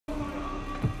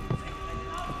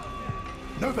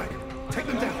Novak, take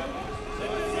them down.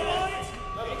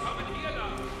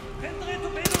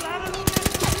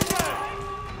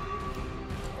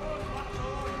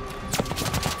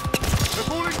 They're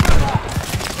falling back!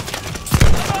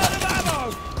 I'm out of ammo!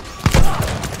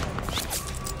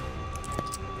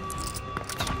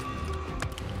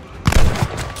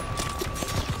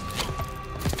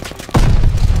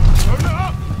 Turn it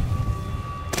up!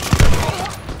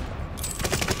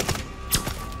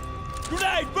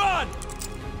 Grenade, run!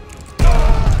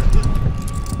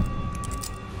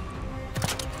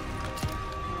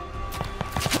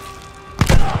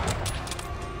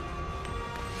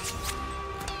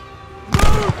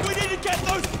 Move! We need to get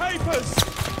those papers!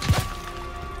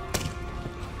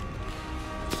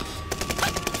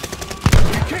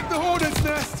 We kicked the hornet's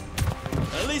nest!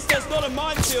 At least there's not a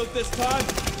minefield this time.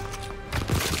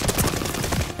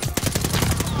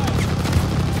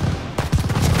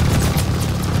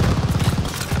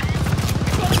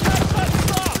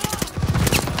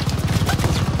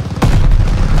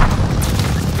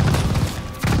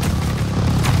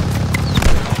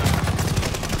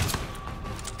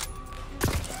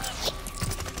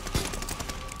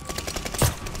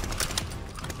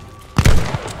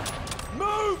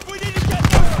 Move! We need to get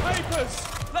those papers!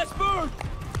 Let's move!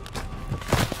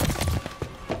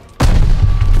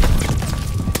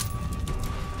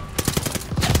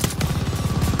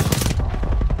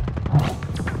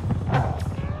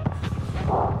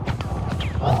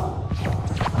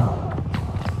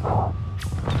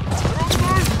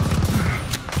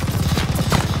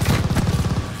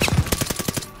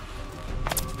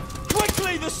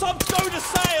 Quickly! The sub's going to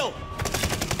sail!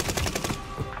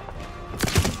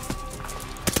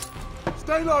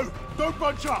 Stay low! Don't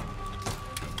bunch up!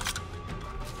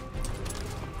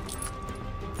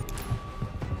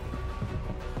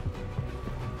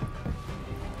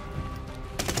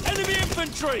 Enemy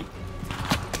infantry!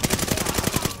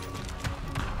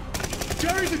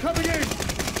 Jerry's are coming in!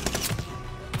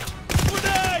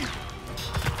 Grenade!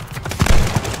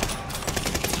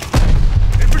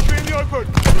 Infantry in the open!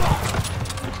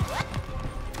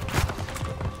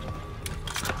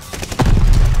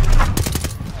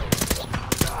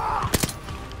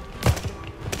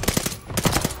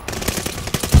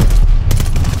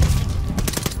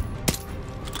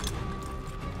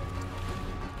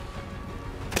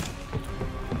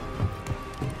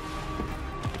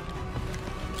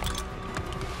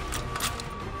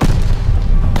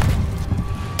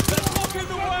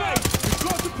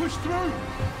 Push through!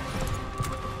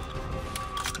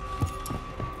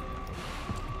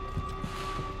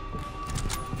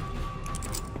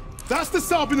 That's the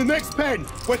sub in the next pen!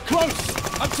 We're close!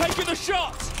 I'm taking the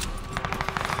shot!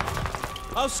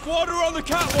 Our squad are on the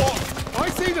catwalk! I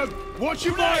see them! Watch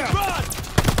your fire! Run!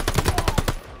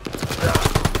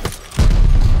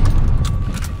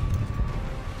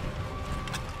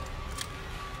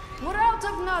 We're out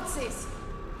of Nazis!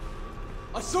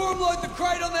 I saw him load the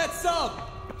crate on that sub!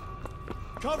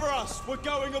 Cover us! We're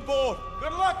going aboard!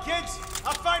 Good luck, kids!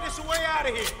 I'll find us a way out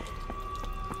of here!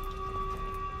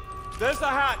 There's the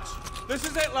hatch! This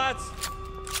is it, lads!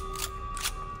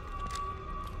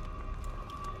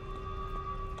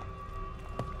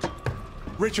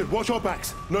 Richard, watch our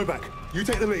backs. Novak, you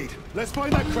take the lead. Let's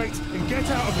find that crate and get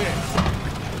out of here.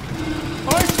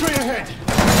 Eyes straight ahead!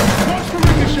 Watch for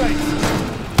ricochets!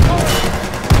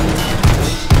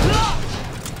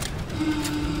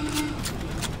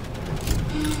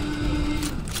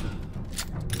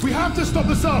 We have to stop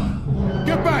the sub!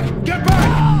 Get back! Get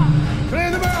back! Clear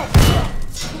them out!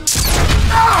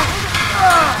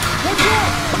 Watch out!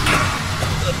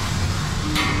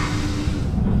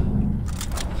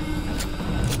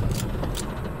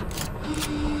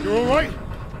 You're all right?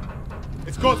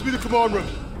 It's got to be the command room.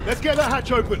 Let's get that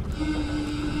hatch open.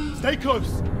 Stay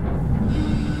close.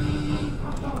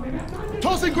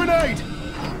 Tossing grenade!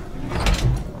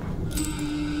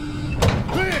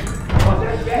 Clear!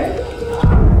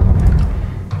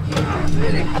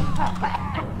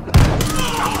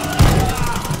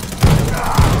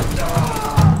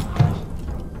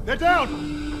 They're down!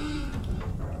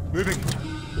 Moving.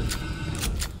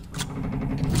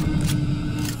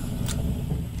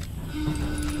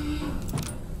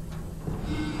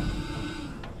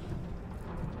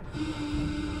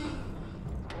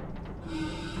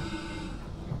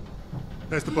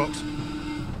 There's the box.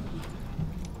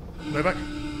 Novak,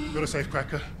 got a safe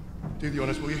cracker. Do the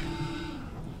honors, will you?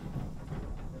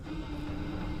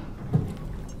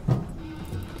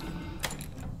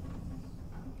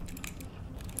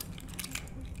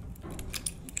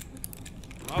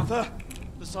 Arthur,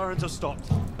 the sirens have stopped.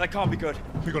 That can't be good.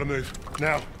 We gotta move.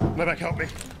 Now. Novak, help me.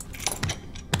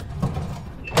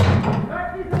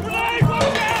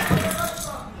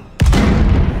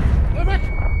 Novak!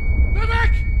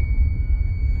 Novak!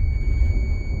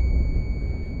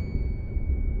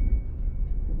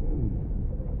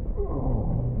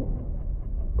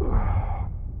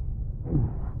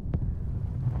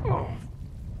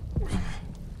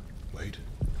 Wait.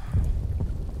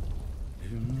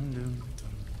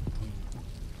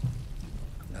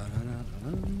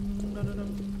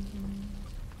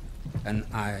 An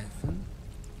iPhone?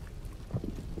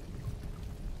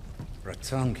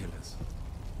 Rectangulars.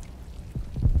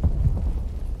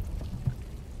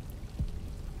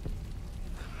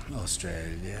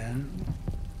 Australia.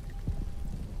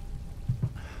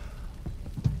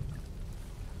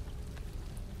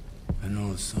 And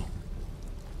also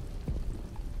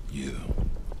you.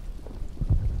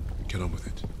 Get on with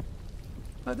it.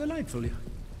 How delightful.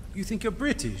 You think you're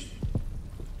British?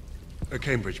 A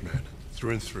Cambridge man,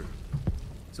 through and through.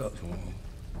 So,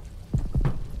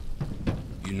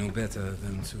 you know better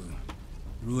than to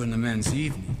ruin a man's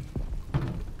evening.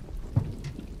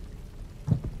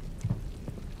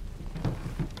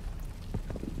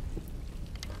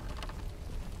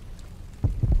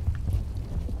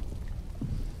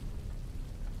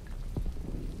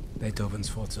 Beethoven's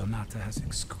Fourth Sonata has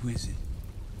exquisite,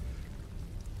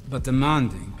 but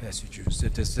demanding passages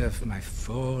that deserve my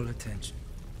full attention.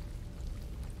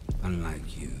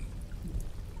 Unlike you.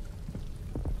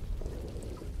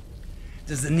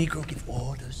 Does the Negro give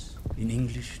orders in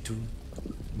English too?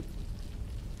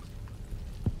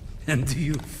 And do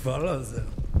you follow them?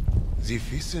 Sie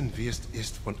wissen, wie es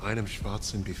ist, von einem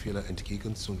Schwarzen Befehle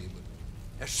entgegenzunehmen.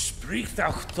 Spricht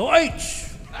auch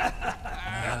Deutsch!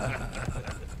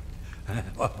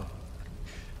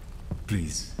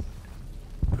 Please,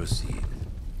 proceed.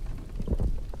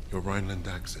 Your Rhineland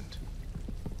accent.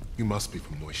 You must be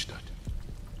from Neustadt.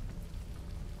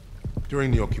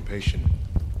 During the occupation,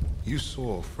 you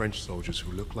saw French soldiers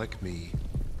who look like me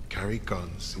carry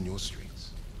guns in your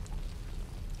streets.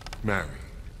 Marry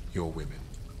your women.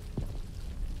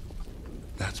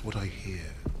 That's what I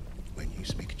hear when you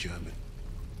speak German.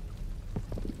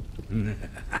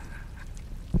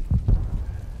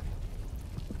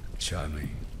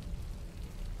 Charming.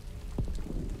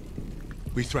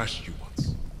 We thrashed you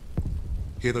once.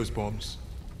 Hear those bombs?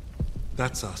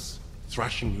 That's us,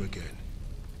 thrashing you again.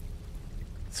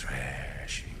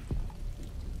 Thrashing.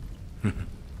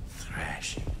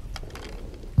 Thrashing.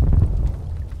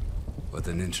 What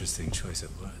an interesting choice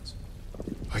of words.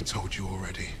 I told you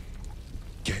already.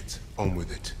 Get on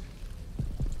with it.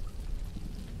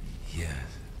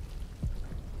 Yes.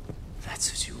 That's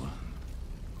what you want.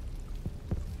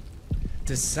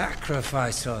 To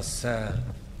sacrifice yourself.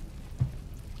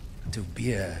 To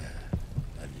be a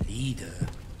leader.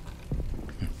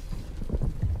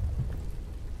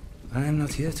 I am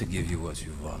not here to give you what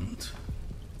you want.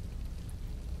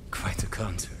 Quite the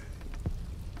contrary.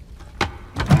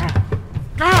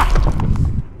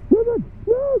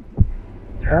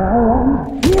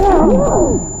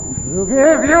 To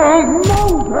give you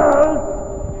Moses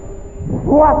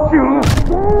what you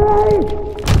say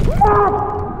not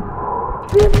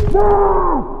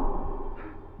deserve.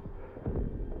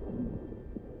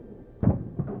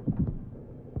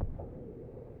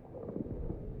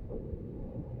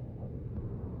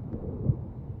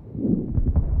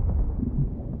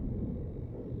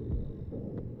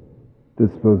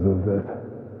 Dispose of that.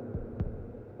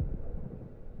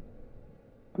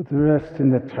 Put the rest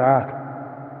in the truck.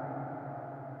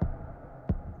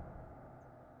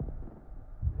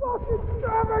 Fucking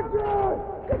savages!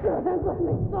 Get your hands off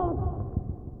me, son!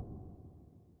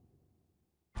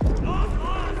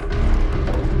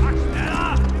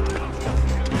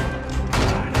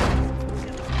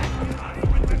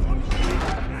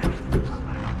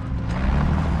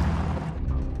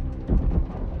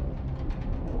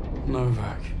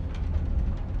 Novak.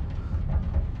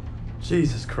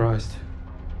 Jesus Christ.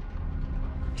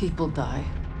 People die.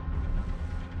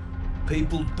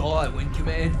 People die when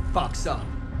command fucks up.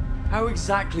 How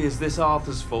exactly is this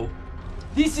Arthur's fault?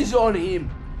 This is on him.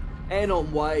 And on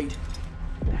Wade.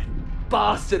 That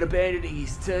bastard abandoning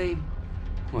his team.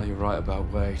 Well, you're right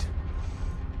about Wade.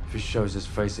 If he shows his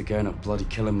face again, I'll bloody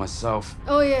kill him myself.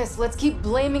 Oh yes, let's keep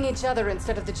blaming each other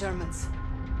instead of the Germans.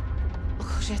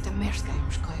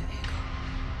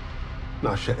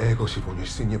 Nasze ego się po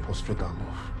niej nie postradamo.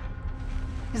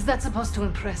 Is that supposed to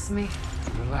impress me?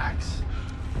 Relax.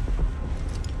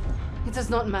 It does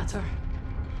not matter.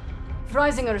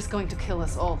 Freisinger is going to kill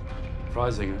us all.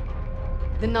 Freisinger?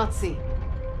 The Nazi.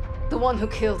 The one who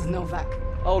killed Novak.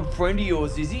 Old friend of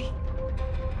yours, is he?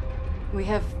 We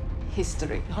have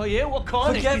history. Oh yeah? What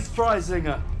kind Forget of...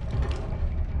 Freisinger!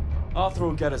 Arthur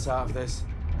will get us out of this.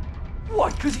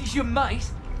 What, because he's your mate?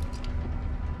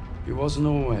 He wasn't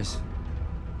always.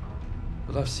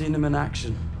 But I've seen him in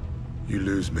action. You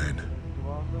lose men.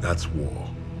 That's war.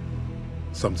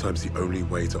 Sometimes the only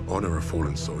way to honor a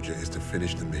fallen soldier is to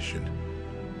finish the mission.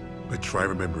 But try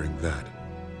remembering that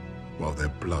while their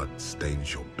blood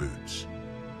stains your boots.